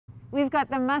We've got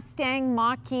the Mustang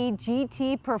Mach-E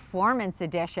GT Performance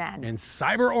Edition. In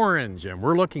cyber orange, and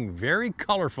we're looking very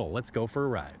colorful. Let's go for a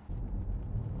ride.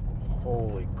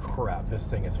 Holy crap, this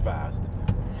thing is fast.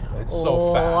 It's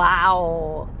so fast.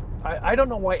 Wow. I don't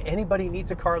know why anybody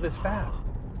needs a car this fast.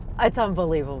 It's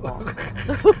unbelievable.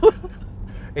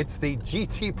 It's the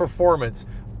GT Performance,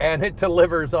 and it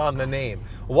delivers on the name.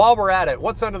 While we're at it,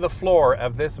 what's under the floor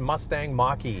of this Mustang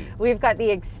Mach-E? We've got the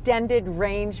extended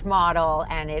range model,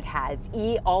 and it has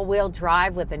all-wheel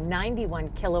drive with a 91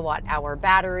 kilowatt-hour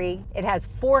battery. It has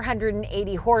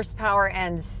 480 horsepower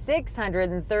and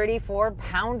 634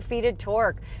 pound-feet of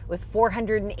torque with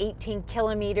 418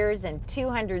 kilometers and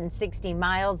 260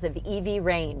 miles of EV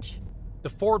range. The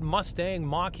Ford Mustang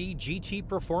Mach-E GT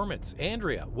Performance.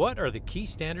 Andrea, what are the key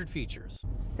standard features?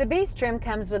 The base trim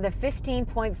comes with a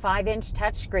 15.5-inch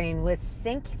touchscreen with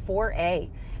Sync 4A,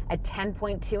 a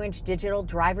 10.2-inch digital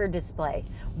driver display,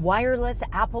 wireless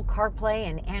Apple CarPlay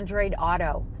and Android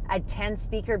Auto, a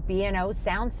 10-speaker B&O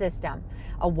sound system,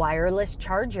 a wireless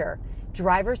charger,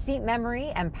 driver seat memory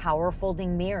and power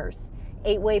folding mirrors,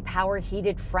 8-way power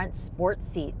heated front sport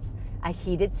seats, a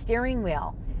heated steering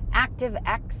wheel, Active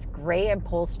X gray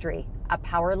upholstery, a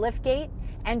power liftgate,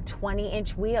 and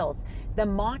 20-inch wheels. The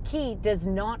Mach-E does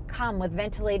not come with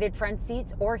ventilated front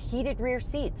seats or heated rear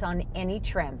seats on any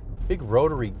trim. Big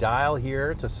rotary dial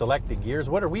here to select the gears.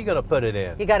 What are we going to put it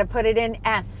in? You got to put it in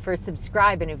S for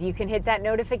subscribe, and if you can hit that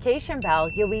notification bell,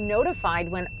 you'll be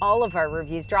notified when all of our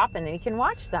reviews drop, and then you can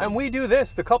watch them. And we do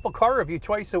this, the couple car review,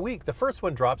 twice a week. The first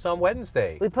one drops on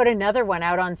Wednesday. We put another one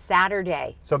out on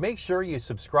Saturday. So make sure you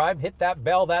subscribe, hit that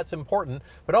bell, that's important,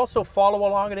 but also follow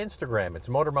along on Instagram. It's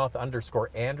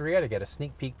Motormouth_Andrea to get a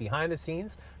sneak peek behind the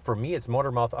scenes. For me, it's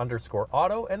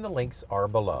Motormouth_Auto, and the links are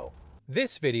below.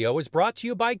 This video is brought to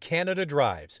you by Canada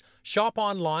Drives. Shop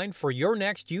online for your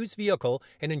next used vehicle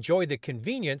and enjoy the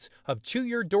convenience of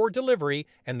to-your-door delivery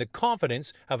and the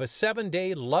confidence of a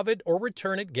 7-day love it or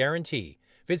return it guarantee.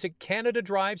 Visit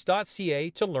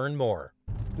canadadrives.ca to learn more.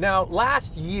 Now,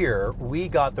 last year, we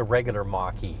got the regular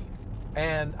Mach-E,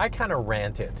 and I kind of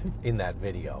ranted in that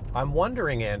video. I'm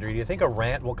wondering, Andrea, do you think a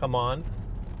rant will come on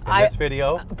in this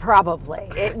video? Probably.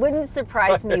 It wouldn't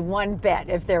surprise me one bit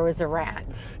if there was a rant.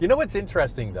 You know what's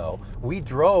interesting though? We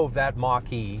drove that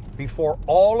Mach-E before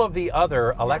all of the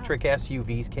other electric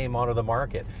SUVs came onto the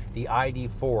market. The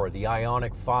ID4, the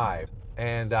Ioniq 5,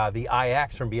 and the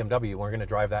iX from BMW. We're going to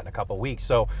drive that in a couple weeks.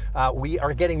 So we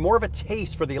are getting more of a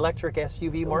taste for the electric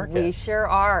SUV market. We sure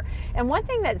are. And one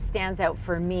thing that stands out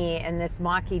for me in this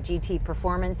Mach-E GT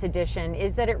Performance Edition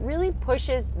is that it really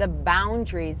pushes the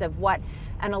boundaries of what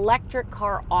an electric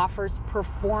car offers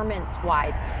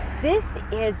performance-wise. This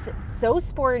is so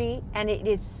sporty and it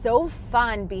is so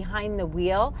fun behind the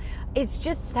wheel. It's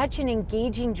just such an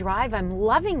engaging drive. I'm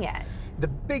loving it. The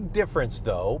big difference,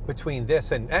 though, between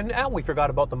this and we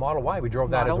forgot about the Model Y. We drove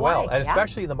that as well. Y, and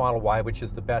especially the Model Y, which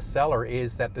is the best seller,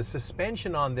 is that the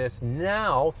suspension on this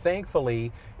now,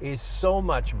 thankfully, is so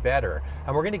much better.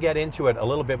 And we're going to get into it a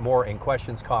little bit more in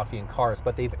Questions, Coffee, and Cars,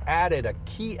 but they've added a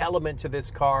key element to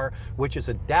this car, which is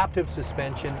adaptive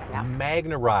suspension,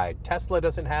 MagneRide. Tesla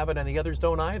doesn't have it, and the others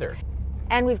don't either.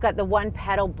 And we've got the one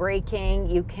pedal braking.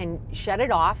 You can shut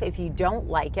it off if you don't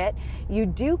like it. You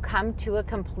do come to a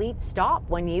complete stop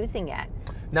when using it.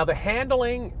 Now the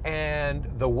handling and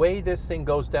the way this thing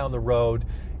goes down the road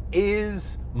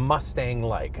is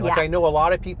Mustang-like. Like, I know a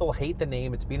lot of people hate the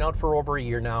name. It's been out for over a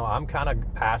year now. I'm kind of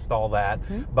past all that.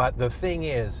 But the thing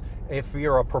is, if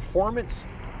you're a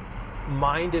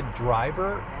performance-minded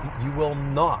driver, you will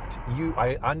not,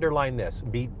 I underline this,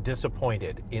 be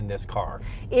disappointed in this car.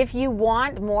 If you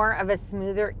want more of a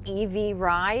smoother EV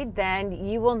ride, then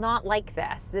you will not like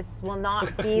this. This will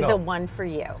not be the one for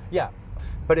you. Yeah.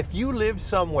 But if you live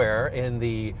somewhere in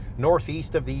the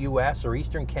northeast of the US or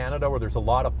eastern Canada where there's a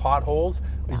lot of potholes,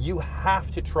 you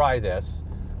have to try this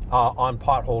on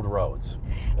potholed roads.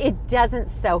 It doesn't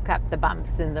soak up the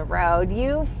bumps in the road.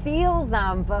 You feel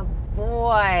them, but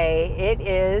boy, it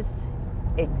is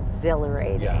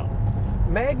exhilarating. Yeah.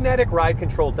 Magnetic ride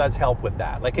control does help with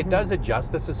that. Like, it does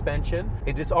adjust the suspension.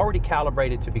 It is already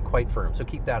calibrated to be quite firm, so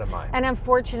keep that in mind. And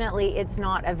unfortunately, it's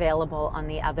not available on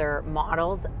the other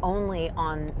models, only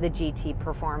on the GT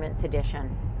Performance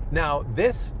Edition. Now,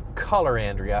 this color,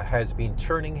 Andrea, has been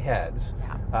turning heads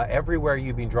everywhere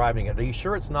you've been driving it. Are you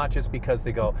sure it's not just because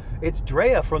they go, it's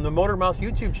Drea from the Motormouth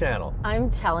YouTube channel? I'm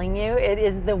telling you, it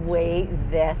is the way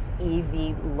this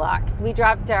EV looks. We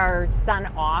dropped our son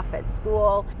off at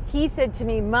school. He said to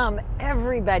me, Mom,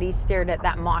 everybody stared at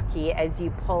that Mach-E as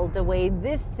you pulled away.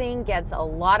 This thing gets a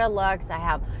lot of looks. I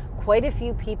have quite a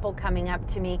few people coming up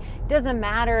to me. Doesn't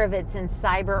matter if it's in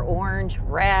cyber orange,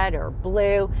 red, or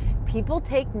blue. People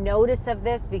take notice of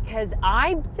this because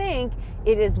I think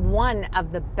it is one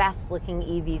of the best looking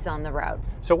EVs on the road.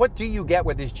 So what do you get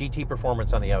with this GT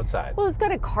Performance on the outside? Well, it's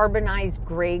got a carbonized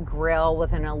gray grille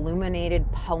with an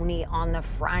illuminated pony on the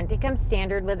front. It comes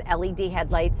standard with LED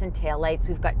headlights and taillights.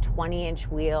 We've got 20-inch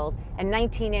wheels and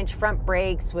 19-inch front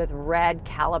brakes with red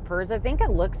calipers. I think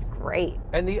it looks great.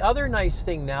 And the other nice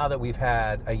thing now that we've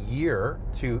had a year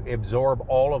to absorb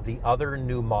all of the other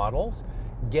new models,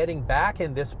 getting back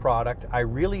in this product, I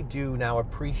really do now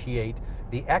appreciate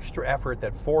the extra effort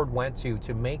that Ford went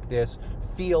to make this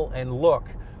feel and look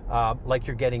like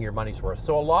you're getting your money's worth.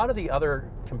 So a lot of the other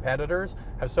competitors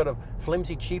have sort of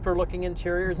flimsy, cheaper looking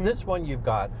interiors. This one, you've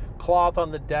got cloth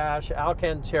on the dash,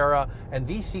 Alcantara, and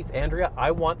these seats, Andrea,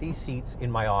 I want these seats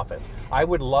in my office. I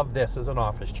would love this as an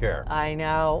office chair. I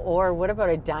know. Or what about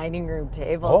a dining room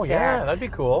table chair? Oh yeah, that'd be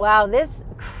cool. Wow, this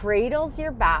cradles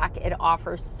your back. It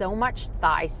offers so much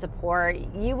thigh support.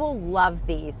 You will love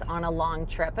these on a long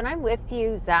trip. And I'm with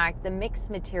you, Zach. The mixed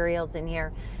materials in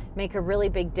here make a really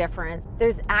big difference.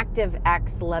 There's Active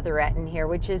X leatherette in here,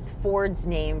 which is Ford's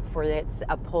name for its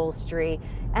upholstery,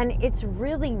 and it's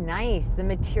really nice. The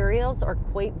materials are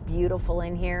quite beautiful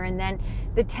in here, and then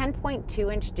the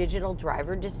 10.2-inch digital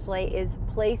driver display is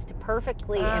placed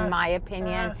perfectly in my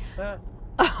opinion.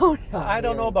 Oh, no, I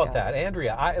don't know about that,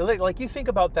 Andrea. Like you think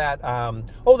about that.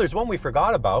 Oh, there's one we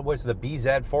forgot about, was the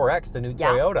BZ4X, the new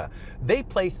Toyota. They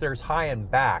placed theirs high and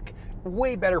back.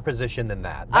 Way better position than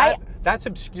that. That's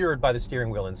obscured by the steering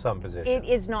wheel in some positions. It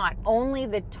is not. Only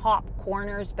the top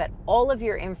corners, but all of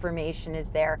your information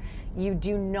is there. You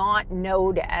do not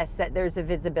notice that there's a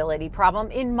visibility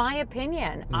problem, in my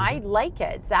opinion. I like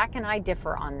it. Zach and I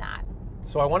differ on that.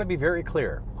 So I want to be very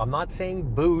clear. I'm not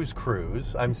saying booze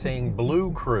cruise. I'm saying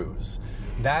blue cruise.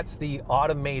 That's the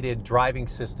automated driving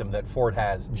system that Ford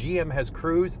has. GM has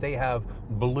Cruise, they have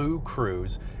Blue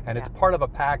Cruise, and it's part of a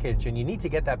package, and you need to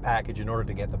get that package in order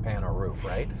to get the panel roof,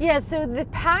 right? Yeah, so the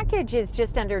package is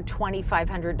just under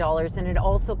 $2,500, and it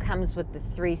also comes with the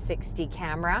 360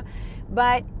 camera.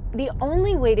 But the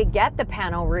only way to get the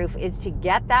panel roof is to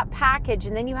get that package,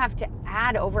 and then you have to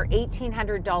add over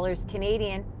 $1,800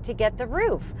 Canadian to get the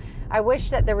roof. I wish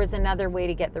that there was another way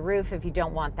to get the roof if you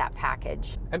don't want that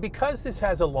package. And because this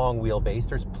has a long wheelbase,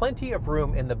 there's plenty of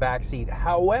room in the back seat.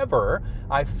 However,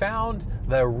 I found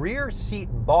the rear seat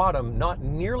bottom not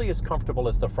nearly as comfortable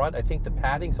as the front. I think the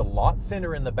padding's a lot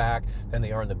thinner in the back than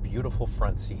they are in the beautiful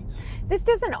front seats. This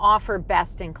doesn't offer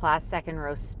best-in-class second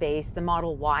row space. The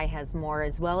Model Y has more,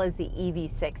 as well as the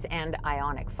EV6 and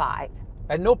Ioniq 5.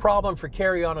 And no problem for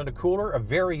carry-on and a cooler, a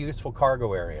very useful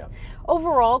cargo area.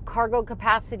 Overall, cargo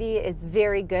capacity is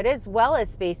very good, as well as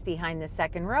space behind the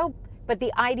second row, but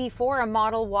the ID4 and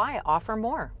Model Y offer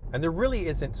more. And there really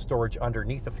isn't storage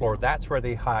underneath the floor. That's where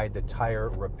they hide the tire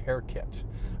repair kit.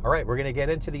 All right, we're gonna get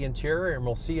into the interior and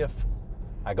we'll see if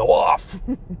I go off.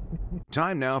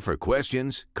 Time now for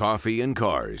questions, coffee, and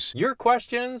cars. Your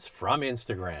questions from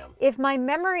Instagram. If my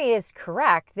memory is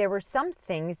correct, there were some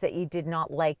things that you did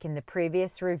not like in the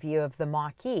previous review of the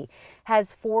Mach-E.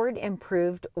 Has Ford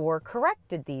improved or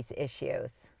corrected these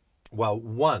issues? Well,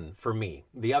 one for me.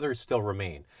 The others still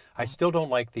remain. I still don't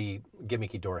like the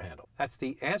gimmicky door handle. That's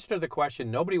the answer to the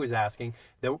question nobody was asking.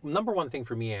 The number one thing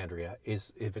for me, Andrea,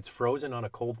 is if it's frozen on a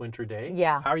cold winter day,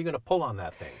 how are you going to pull on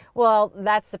that thing? Well,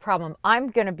 that's the problem. I'm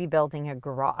going to be building a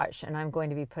garage, and I'm going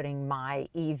to be putting my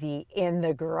EV in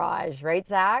the garage. Right,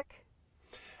 Zach?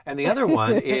 And the other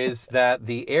one is that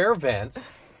the air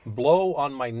vents blow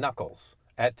on my knuckles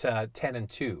at 10 and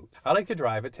 2. I like to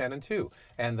drive at 10 and 2,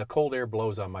 and the cold air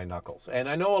blows on my knuckles. And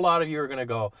I know a lot of you are going to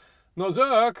go, no,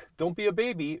 Zach, don't be a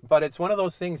baby. But it's one of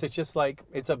those things, it's just like,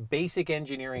 it's a basic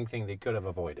engineering thing they could have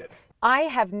avoided. I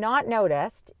have not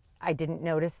noticed, I didn't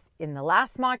notice in the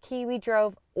last Mach-E we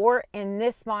drove or in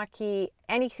this Mach-E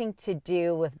anything to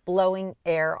do with blowing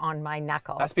air on my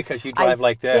knuckles. That's because you drive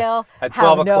like this at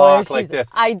 12 no o'clock issues. like this.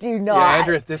 I do not. Yeah,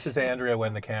 Andrea, this is Andrea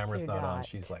when the camera's not on.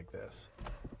 She's like this.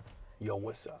 Yo,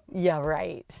 what's up? Yeah,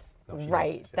 right. No,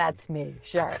 right, that's me,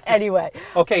 sure. Anyway.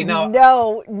 Okay, now.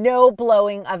 No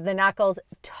blowing of the knuckles,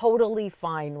 totally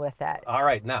fine with it. All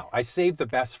right, now, I saved the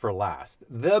best for last.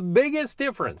 The biggest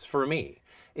difference for me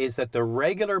is that the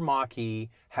regular Mach-E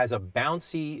has a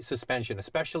bouncy suspension,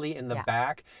 especially in the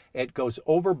back. It goes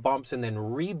over bumps and then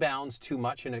rebounds too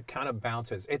much and it kind of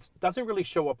bounces. It doesn't really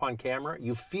show up on camera.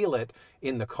 You feel it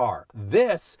in the car.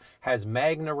 This has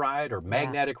Ride or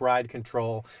magnetic ride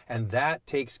control, and that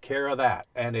takes care of that.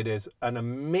 And it is an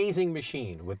amazing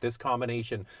machine with this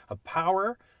combination of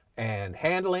power and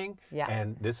handling Yeah.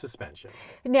 and this suspension.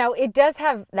 Now, it does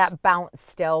have that bounce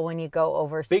still when you go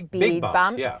over speed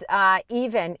bumps,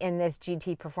 even in this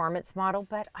GT Performance model,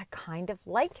 but I kind of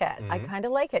like it. I kind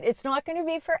of like it. It's not going to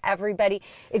be for everybody.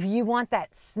 If you want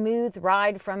that smooth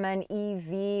ride from an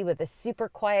EV with a super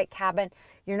quiet cabin,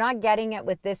 you're not getting it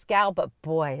with this gal, but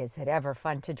boy, is it ever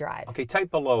fun to drive. Okay,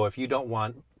 type below if you don't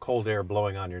want cold air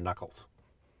blowing on your knuckles.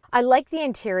 I like the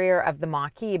interior of the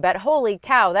Mach-E, but holy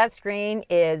cow, that screen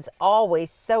is always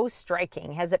so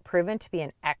striking. Has it proven to be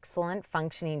an excellent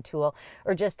functioning tool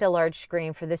or just a large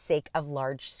screen for the sake of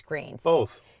large screens?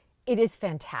 Both. It is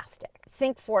fantastic.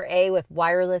 Sync 4A with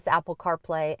wireless Apple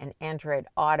CarPlay and Android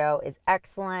Auto is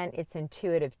excellent. It's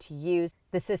intuitive to use.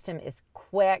 The system is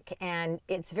quick and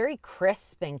it's very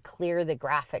crisp and clear, the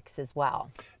graphics as well.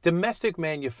 Domestic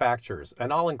manufacturers,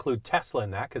 and I'll include Tesla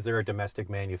in that because they're a domestic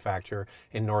manufacturer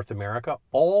in North America,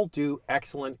 all do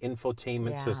excellent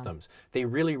infotainment systems. They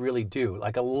really, really do.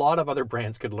 Like a lot of other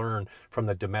brands could learn from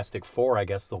the domestic four, I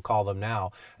guess they'll call them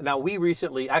now. Now, we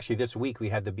recently, actually this week, we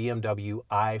had the BMW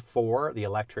i4, the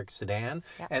electric sedan,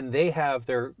 and they have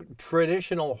their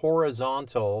traditional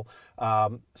horizontal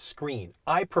screen.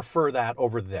 I prefer that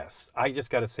over this. I just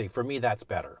got to say, for me, that's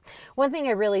better. One thing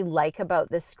I really like about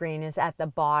this screen is at the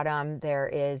bottom, there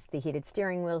is the heated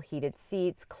steering wheel, heated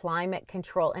seats, climate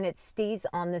control, and it stays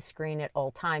on the screen at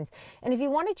all times. And if you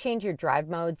want to change your drive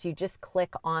modes, you just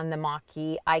click on the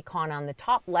Mach-E icon on the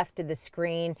top left of the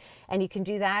screen, and you can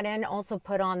do that and also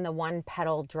put on the one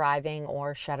pedal driving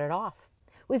or shut it off.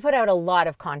 We put out a lot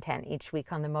of content each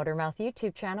week on the Motormouth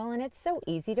YouTube channel, and it's so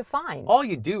easy to find. All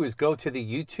you do is go to the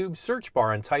YouTube search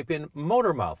bar and type in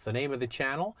Motormouth, the name of the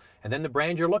channel, and then the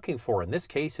brand you're looking for. In this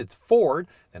case, it's Ford,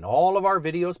 and all of our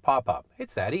videos pop up.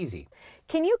 It's that easy.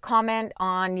 Can you comment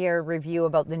on your review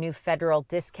about the new federal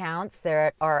discounts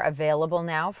that are available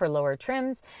now for lower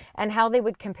trims and how they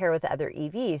would compare with other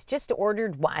EVs? Just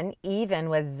ordered one, even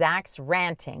with Zach's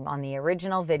ranting on the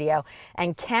original video,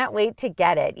 and can't wait to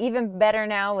get it. Even better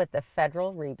now with the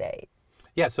federal rebate.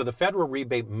 Yeah, so the federal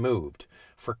rebate moved.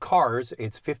 For cars,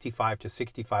 it's $55,000 to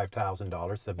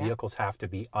 $65,000. The vehicles have to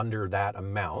be under that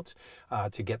amount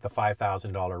to get the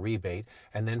 $5,000 rebate.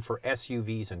 And then for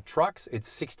SUVs and trucks, it's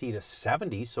 $60,000 to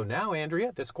 $70,000. So now,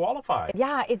 Andrea, this qualifies.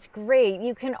 Yeah, it's great.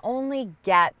 You can only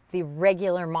get the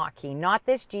regular Mach-E, not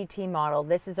this GT model.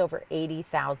 This is over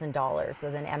 $80,000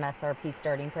 with an MSRP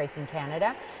starting price in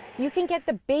Canada. You can get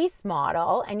the base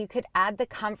model and you could add the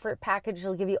comfort package.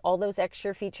 It'll give you all those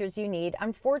extra features you need.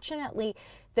 Unfortunately,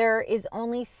 there is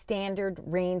only standard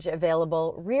range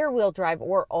available, rear wheel drive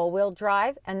or all-wheel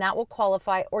drive, and that will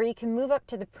qualify. Or you can move up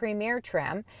to the Premier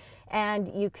trim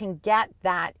and you can get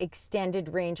that extended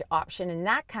range option, and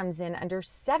that comes in under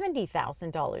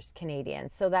 $70,000 Canadian.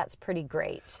 So that's pretty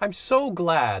great. I'm so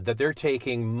glad that they're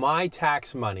taking my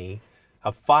tax money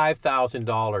of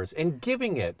 $5,000 and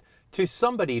giving it to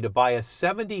somebody to buy a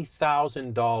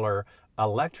 $70,000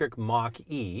 electric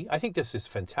Mach-E. I think this is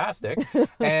fantastic.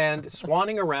 And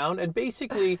swanning around, and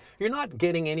basically you're not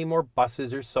getting any more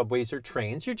buses or subways or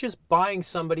trains. You're just buying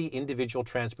somebody individual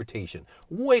transportation.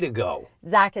 Way to go.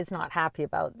 Zach is not happy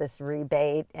about this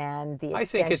rebate and the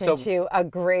extension to a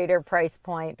greater price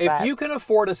point. If you can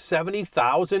afford a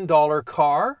 $70,000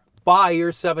 car, buy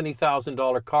your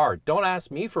 $70,000 car. Don't ask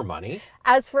me for money.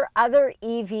 As for other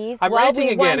EVs, I'm ranting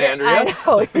again, Andrea. I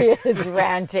know, he is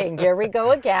ranting. Here we go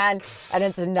again, and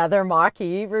it's another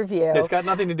Mach-E review. It's got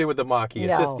nothing to do with the Mach-E.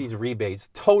 It's just these rebates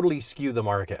totally skew the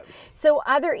market. So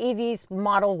other EVs,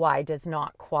 Model Y does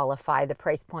not qualify. The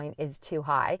price point is too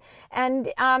high. And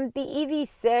the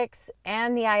EV6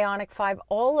 and the Ioniq 5,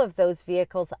 all of those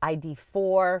vehicles,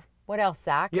 ID4, what else,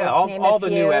 Zach? Yeah, all the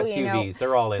new SUVs,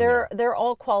 they're all in there. They're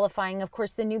all qualifying. Of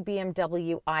course, the new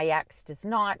BMW iX does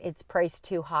not. It's priced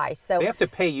too high. So they have to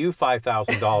pay you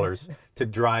 $5,000 to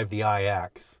drive the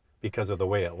iX because of the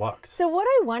way it looks. So what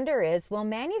I wonder is, will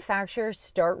manufacturers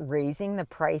start raising the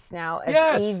price now of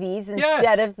EVs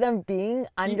instead of them being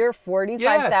under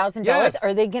 $45,000?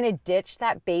 Are they going to ditch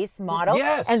that base model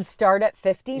and start at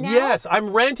 $50,000 now? Yes,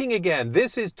 I'm ranting again.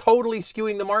 This is totally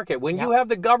skewing the market. When you have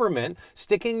the government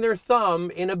sticking their thumb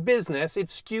in a business, it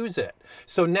skews it.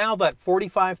 So now that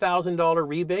 $45,000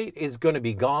 rebate is going to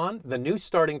be gone. The new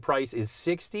starting price is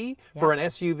 $60,000 for an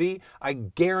SUV. I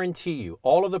guarantee you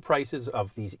all of the prices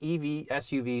of these EV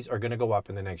SUVs are going to go up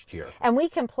in the next year. And we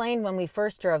complained when we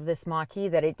first drove this Mach-E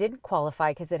that it didn't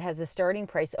qualify because it has a starting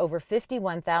price over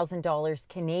 $51,000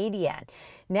 Canadian.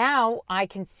 Now I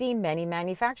can see many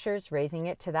manufacturers raising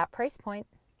it to that price point.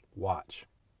 Watch.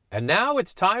 And now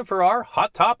it's time for our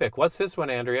hot topic. What's this one,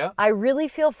 Andrea? I really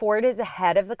feel Ford is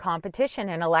ahead of the competition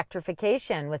in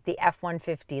electrification with the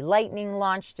F-150 Lightning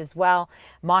launched as well.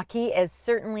 Mach-E is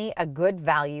certainly a good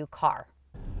value car.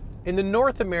 In the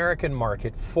North American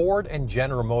market, Ford and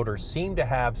General Motors seem to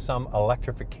have some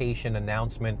electrification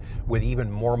announcement with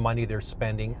even more money they're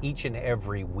spending each and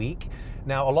every week.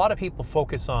 Now, a lot of people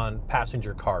focus on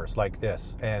passenger cars like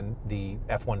this and the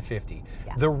F-150.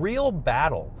 Yeah. The real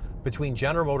battle between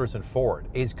General Motors and Ford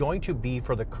is going to be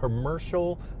for the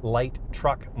commercial light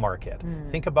truck market.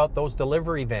 Think about those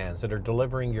delivery vans that are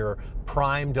delivering your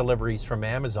prime deliveries from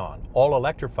Amazon, all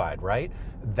electrified, right?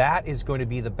 That is going to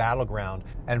be the battleground.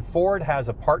 And Ford has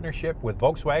a partnership with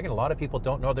Volkswagen. A lot of people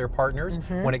don't know they're partners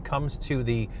when it comes to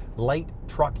the light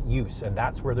truck use, and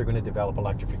that's where they're going to develop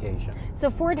electrification. So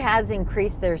Ford has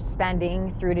increased their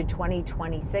spending through to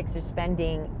 2026. They're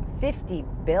spending $50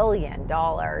 billion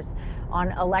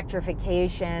on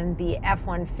electrification. The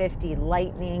F-150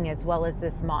 Lightning as well as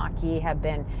this Mach-E have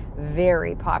been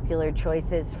very popular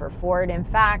choices for Ford. In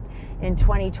fact, in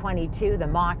 2022, the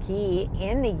Mach-E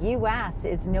in the US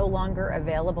is no longer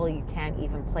available. You can't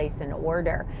even place an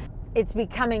order. It's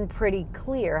becoming pretty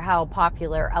clear how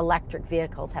popular electric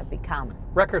vehicles have become.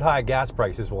 Record high gas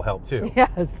prices will help too.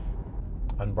 Yes.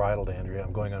 Unbridled, Andrea.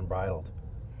 I'm going unbridled.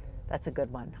 That's a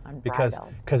good one.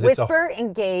 Unbridled. Because it's Whisper,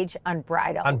 engage,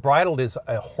 unbridled. Unbridled is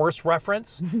a horse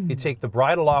reference. You take the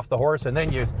bridle off the horse and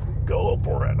then you just go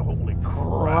for it. Holy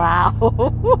crap.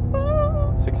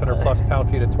 Wow. 600 plus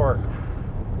pound-feet of torque.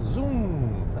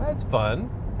 Zoom. That's fun.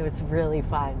 It was really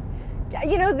fun.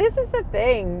 You know, this is the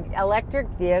thing. Electric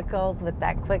vehicles with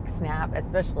that quick snap,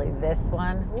 especially this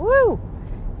one, woo,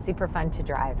 super fun to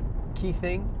drive. Key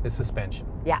thing is suspension.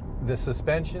 Yeah. The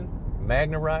suspension,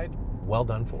 MagneRide, well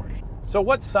done for it. So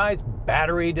what size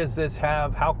battery does this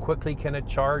have? How quickly can it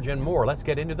charge and more? Let's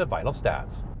get into the vital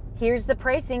stats. Here's the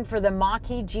pricing for the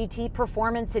Mach-E GT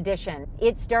Performance Edition.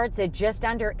 It starts at just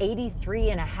under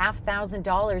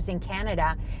 $83,500 in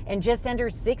Canada and just under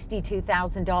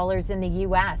 $62,000 in the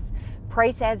US.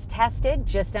 Price as tested,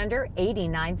 just under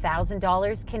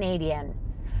 $89,000 Canadian.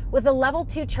 With a level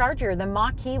 2 charger, the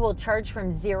Mach-E will charge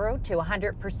from 0 to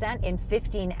 100% in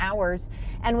 15 hours.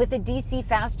 And with a DC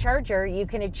fast charger, you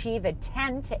can achieve a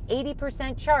 10 to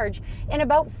 80% charge in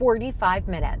about 45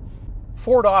 minutes.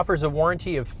 Ford offers a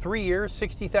warranty of 3 years,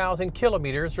 60,000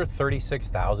 kilometers, or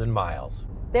 36,000 miles.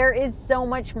 There is so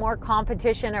much more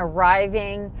competition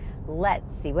arriving.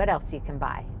 Let's see what else you can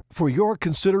buy. For your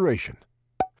consideration,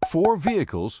 4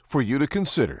 vehicles for you to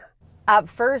consider. Up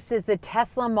first is the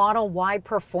Tesla Model Y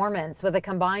Performance with a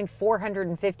combined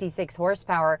 456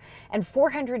 horsepower and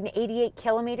 488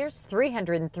 kilometers,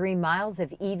 303 miles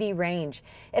of EV range.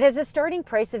 It has a starting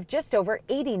price of just over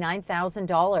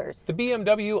 $89,000. The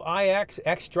BMW iX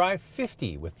xDrive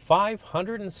 50 with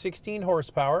 516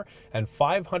 horsepower and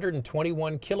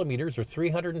 521 kilometers or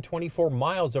 324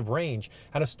 miles of range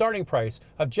and a starting price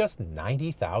of just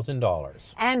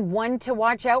 $90,000. And one to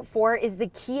watch out for is the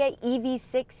Kia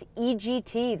EV6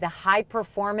 EGT, the high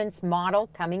performance model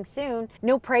coming soon.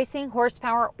 No pricing,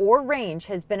 horsepower, or range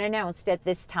has been announced at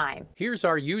this time. Here's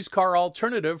our used car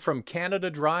alternative from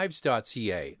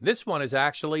CanadaDrives.ca. This one is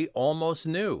actually almost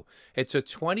new. It's a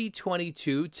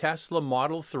 2022 Tesla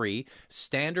Model 3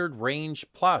 Standard Range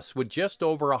Plus with just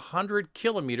over 100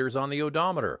 kilometers on the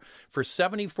odometer for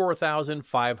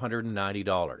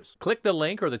 $74,590. Click the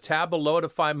link or the tab below to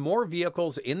find more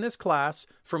vehicles in this class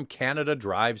from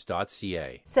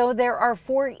CanadaDrives.ca. So there are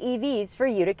 4 EVs for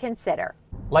you to consider.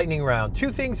 Lightning round.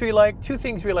 2 things we like to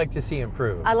see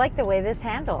improved. I like the way this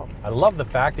handles. I love the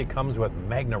fact it comes with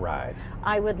MagneRide.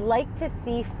 I would like to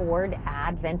see Ford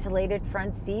add ventilated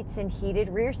front seats and heated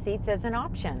rear seats as an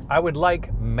option. I would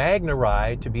like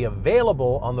MagneRide to be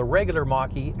available on the regular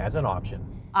Mach-E as an option.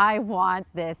 I want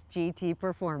this GT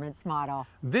Performance model.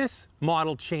 This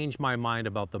model changed my mind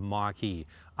about the Mach-E.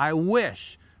 I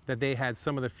wish that they had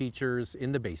some of the features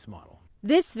in the base model.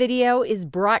 This video is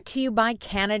brought to you by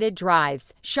Canada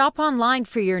Drives. Shop online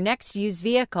for your next used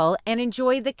vehicle and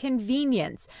enjoy the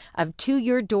convenience of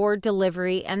to-your-door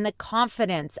delivery and the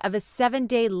confidence of a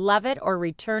 7-day love it or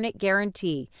return it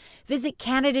guarantee. Visit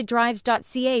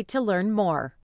CanadaDrives.ca to learn more.